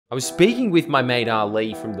I was speaking with my mate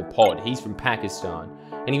Ali from the pod, he's from Pakistan,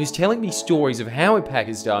 and he was telling me stories of how in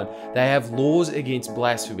Pakistan they have laws against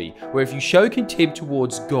blasphemy, where if you show contempt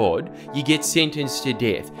towards God, you get sentenced to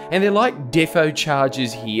death. And they're like defo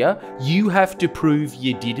charges here. You have to prove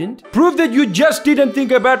you didn't. Prove that you just didn't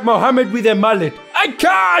think about Muhammad with a mullet. I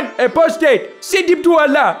can't! Apostate! Send him to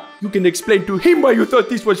Allah! You can explain to him why you thought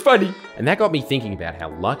this was funny. And that got me thinking about how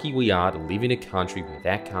lucky we are to live in a country where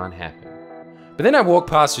that can't happen. But then I walked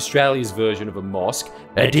past Australia's version of a mosque,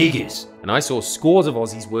 a diggers, and I saw scores of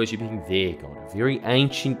Aussies worshipping their god, a very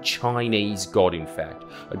ancient Chinese god in fact,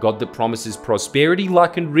 a god that promises prosperity,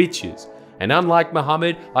 luck and riches. And unlike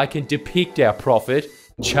Muhammad, I can depict our prophet,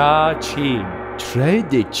 Cha-ching. Try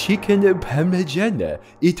the chicken parmigiana,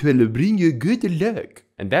 it will bring you good luck.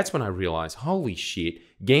 And that's when I realised, holy shit,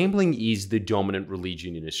 gambling is the dominant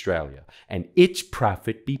religion in Australia, and it's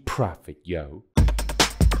profit be profit, yo.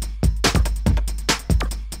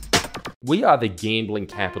 We are the gambling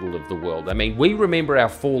capital of the world. I mean, we remember our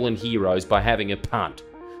fallen heroes by having a punt.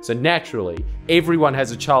 So naturally, everyone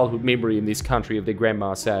has a childhood memory in this country of their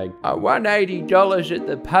grandma saying, I won $80 at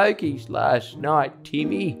the Pokies last night,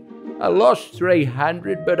 Timmy. I lost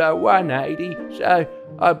 300, but I won 80, so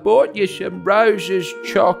I bought you some Rose's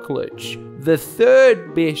chocolates, the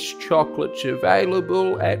third best chocolates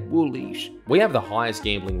available at Woolies. We have the highest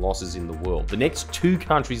gambling losses in the world. The next two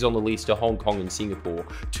countries on the list are Hong Kong and Singapore,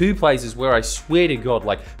 two places where I swear to God,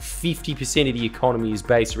 like 50% of the economy is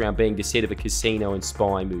based around being the set of a casino and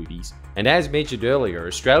spy movies. And as mentioned earlier,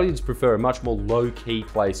 Australians prefer a much more low-key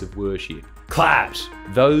place of worship. Clubs.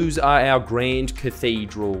 Those are our grand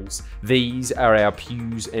cathedrals. These are our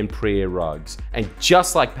pews and prayer rugs. And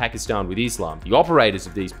just like Pakistan with Islam, the operators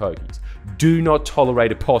of these pokies do not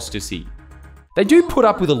tolerate apostasy. They do put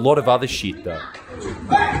up with a lot of other shit though.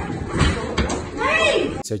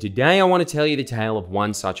 So today I want to tell you the tale of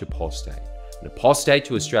one such apostate. An apostate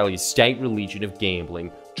to Australia's state religion of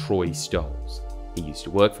gambling, Troy Stolz. He used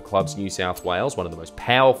to work for Clubs New South Wales, one of the most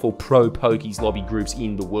powerful pro-pokies lobby groups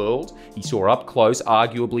in the world. He saw up close,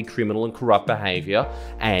 arguably criminal and corrupt behaviour,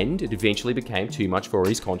 and it eventually became too much for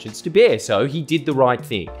his conscience to bear, so he did the right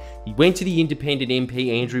thing. He went to the independent MP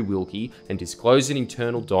Andrew Wilkie and disclosed an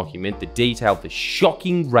internal document that detailed the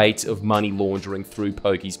shocking rates of money laundering through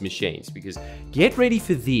pokies machines, because get ready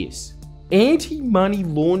for this, anti-money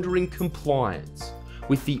laundering compliance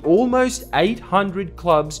with the almost 800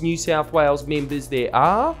 Clubs New South Wales members there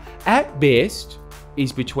are, at best,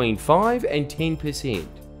 is between 5 and 10%.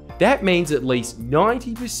 That means at least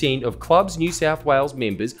 90% of Clubs New South Wales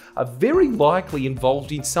members are very likely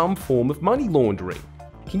involved in some form of money laundering.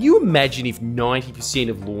 Can you imagine if 90%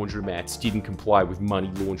 of laundromats didn't comply with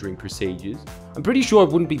money laundering procedures? I'm pretty sure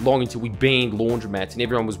it wouldn't be long until we banned laundromats and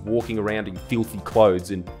everyone was walking around in filthy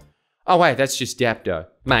clothes and... Oh wait, that's just Dapto.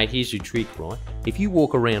 Mate, here's your trick, right? If you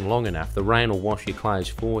walk around long enough, the rain will wash your clothes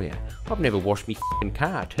for you. I've never washed me f***ing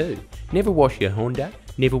car too. Never wash your Honda,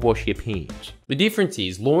 never wash your pants. The difference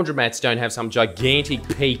is, laundromats don't have some gigantic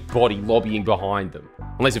peak body lobbying behind them.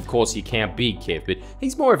 Unless of course you count Big Kev, but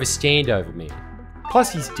he's more of a standover man.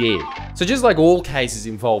 Plus he's dead. So just like all cases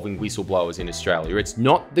involving whistleblowers in Australia, it's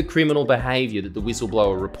not the criminal behaviour that the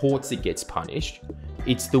whistleblower reports that gets punished,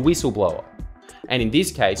 it's the whistleblower. And in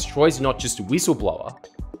this case, Troy's not just a whistleblower,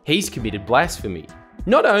 he's committed blasphemy.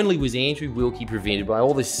 Not only was Andrew Wilkie prevented by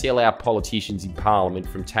all the sellout politicians in Parliament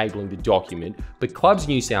from tabling the document, but Clubs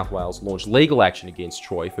New South Wales launched legal action against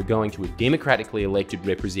Troy for going to a democratically elected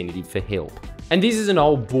representative for help. And this isn't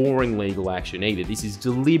old boring legal action either, this is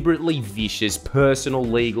deliberately vicious personal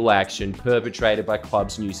legal action perpetrated by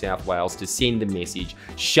Clubs New South Wales to send the message,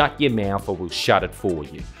 shut your mouth or we'll shut it for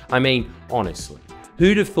you. I mean, honestly.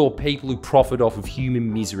 Who'd have thought people who profit off of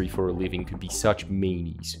human misery for a living could be such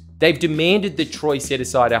meanies? They've demanded that Troy set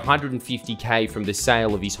aside $150K from the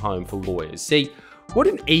sale of his home for lawyers. See, what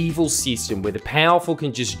an evil system where the powerful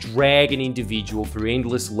can just drag an individual through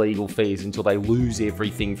endless legal fees until they lose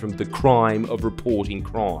everything from the crime of reporting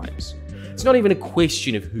crimes. It's not even a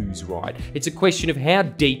question of who's right, it's a question of how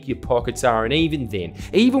deep your pockets are, and even then,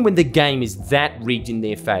 even when the game is that rigged in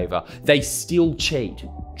their favour, they still cheat.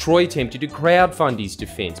 Troy attempted to crowdfund his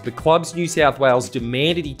defence, but Clubs New South Wales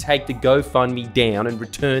demanded he take the GoFundMe down and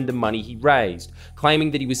return the money he raised, claiming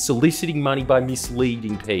that he was soliciting money by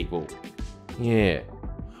misleading people. Yeah,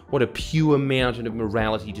 what a pure mountain of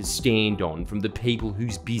morality to stand on from the people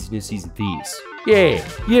whose business is this. Yeah,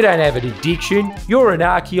 you don't have an addiction, you're an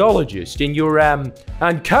archaeologist and you're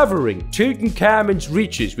uncovering Tutankhamun's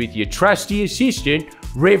riches with your trusty assistant,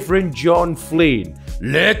 Reverend John Flynn.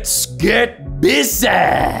 Let's get busy!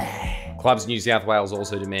 Clubs New South Wales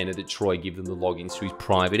also demanded that Troy give them the logins to his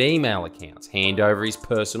private email accounts, hand over his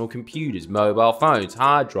personal computers, mobile phones,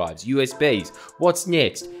 hard drives, USBs. What's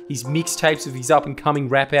next? His mixtapes of his up-and-coming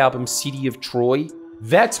rap album City of Troy?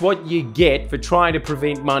 That's what you get for trying to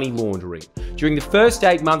prevent money laundering. During the first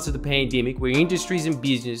 8 months of the pandemic, where industries and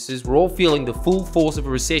businesses were all feeling the full force of a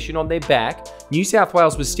recession on their back, New South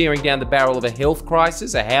Wales was staring down the barrel of a health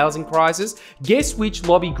crisis, a housing crisis. Guess which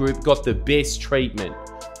lobby group got the best treatment?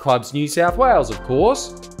 Clubs New South Wales, of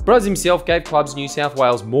course. Bruz himself gave Clubs New South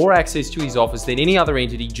Wales more access to his office than any other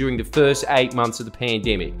entity during the first 8 months of the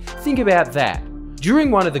pandemic. Think about that. During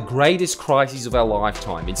one of the greatest crises of our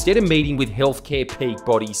lifetime, instead of meeting with healthcare peak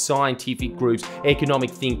bodies, scientific groups, economic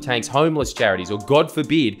think tanks, homeless charities, or God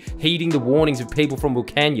forbid, heeding the warnings of people from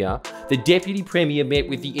Wilcannia, the Deputy Premier met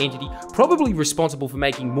with the entity probably responsible for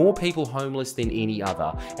making more people homeless than any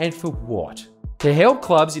other. And for what? To help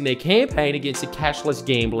clubs in their campaign against a cashless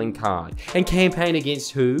gambling card. And campaign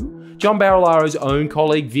against who? John Barilaro's own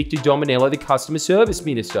colleague Victor Dominello, the Customer Service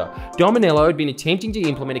Minister. Dominello had been attempting to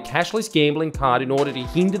implement a cashless gambling card in order to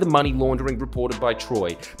hinder the money laundering reported by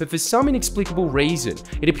Troy. But for some inexplicable reason,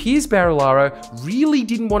 it appears Barilaro really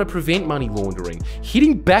didn't want to prevent money laundering,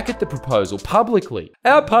 hitting back at the proposal publicly.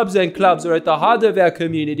 Our pubs and clubs are at the heart of our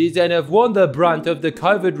communities and have borne the brunt of the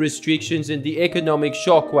COVID restrictions and the economic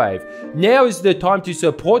shockwave. Now is the time to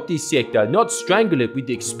support this sector, not strangle it with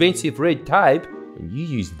expensive red tape. And you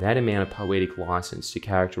use that amount of poetic license to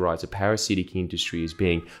characterize a parasitic industry as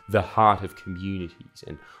being the heart of communities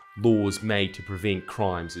and laws made to prevent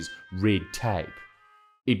crimes as red tape.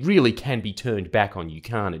 It really can be turned back on you,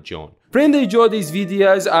 can't it, John? Friends who enjoy these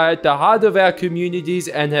videos are at the heart of our communities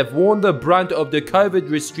and have borne the brunt of the COVID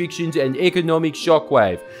restrictions and economic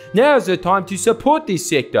shockwave. Now is the time to support this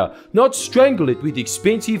sector, not strangle it with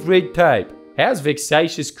expensive red tape. How's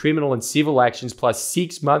vexatious criminal and civil actions plus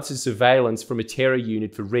 6 months of surveillance from a terror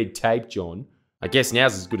unit for red tape, John? I guess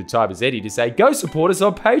now's as good a time as any to say, go support us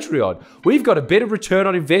on Patreon. We've got a better return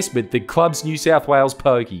on investment than Clubs New South Wales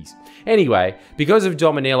Pokies. Anyway, because of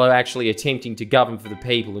Dominello actually attempting to govern for the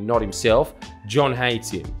people and not himself, John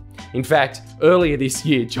hates him. In fact, earlier this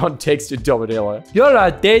year, John texted Dominello, "You're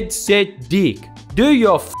a dead set dick. Do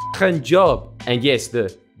your f***ing job." And yes,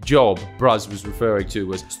 the job Bruz was referring to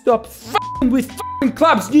was, stop f***ing with f***ing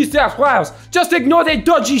Clubs New South Wales. Just ignore their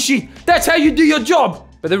dodgy shit. That's how you do your job.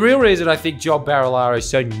 But the real reason I think John Barilaro is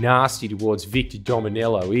so nasty towards Victor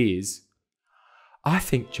Dominello is, I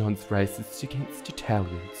think John's racist against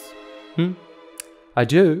Italians. I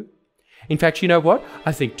do. In fact, you know what?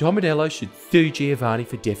 I think Dominello should sue Giovanni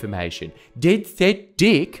for defamation. Dead set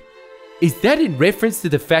dick? Is that in reference to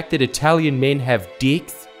the fact that Italian men have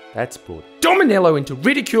dicks? That's brought Dominello into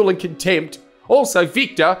ridicule and contempt. Also,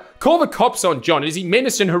 Victor, call the cops on John as he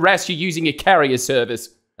menaced and harassed you using a carrier service.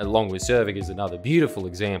 Along with serving as another beautiful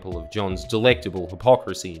example of John's delectable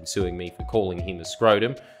hypocrisy in suing me for calling him a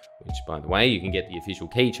scrotum, which, by the way, you can get the official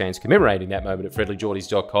keychains commemorating that moment at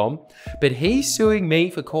friendlyjordies.com. But he's suing me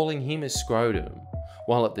for calling him a scrotum,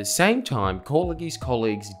 while at the same time calling his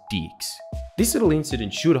colleagues dicks. This little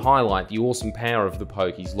incident should highlight the awesome power of the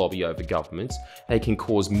Pokies' lobby over governments. They can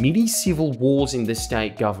cause mini-civil wars in the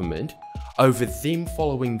state government over them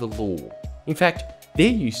following the law. In fact, they're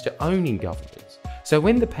used to owning governments. So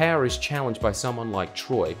when the power is challenged by someone like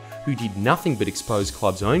Troy, who did nothing but expose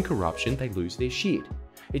Club's own corruption, they lose their shit.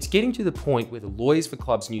 It's getting to the point where the lawyers for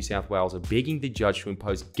Clubs New South Wales are begging the judge to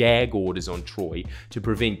impose gag orders on Troy to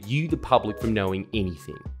prevent you, the public, from knowing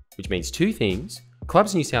anything. Which means two things.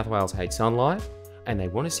 Clubs New South Wales hate sunlight, and they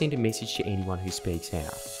want to send a message to anyone who speaks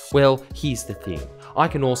out. Well, here's the thing. I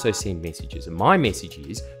can also send messages, and my message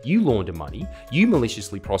is, you launder money, you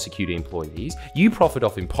maliciously prosecute employees, you profit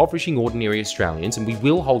off impoverishing ordinary Australians, and we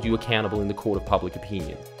will hold you accountable in the court of public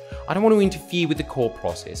opinion. I don't want to interfere with the court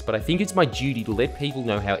process, but I think it's my duty to let people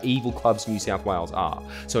know how evil Clubs New South Wales are.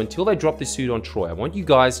 So until they drop the suit on Troy, I want you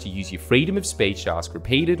guys to use your freedom of speech to ask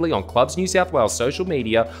repeatedly on Clubs New South Wales social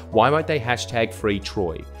media, why won't they hashtag free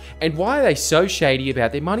Troy? And why are they so shady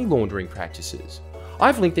about their money laundering practices?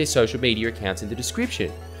 I've linked their social media accounts in the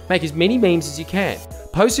description. Make as many memes as you can.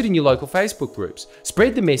 Post it in your local Facebook groups.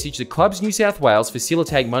 Spread the message that Clubs New South Wales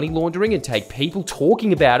facilitate money laundering and take people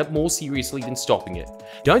talking about it more seriously than stopping it.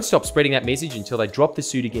 Don't stop spreading that message until they drop the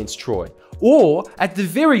suit against Troy. Or, at the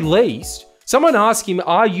very least, someone ask him,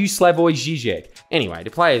 are you Slavoj Žižek? Anyway, to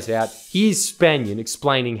play us out, here's Spanian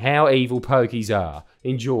explaining how evil Pokies are.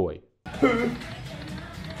 Enjoy.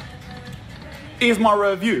 Here's my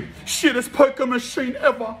review. Shittest poker machine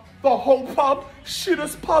ever. The whole pub,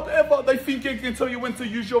 shittest pub ever. They think they can tell you when to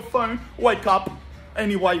use your phone. Wake up.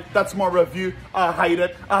 Anyway, that's my review. I hate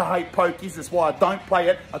it. I hate pokies. That's why I don't play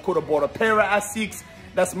it. I could have bought a pair of Asics.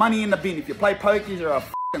 That's money in the bin. If you play pokies, you're a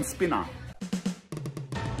f***ing spinner.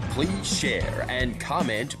 Please share and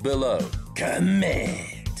comment below.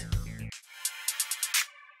 Comment.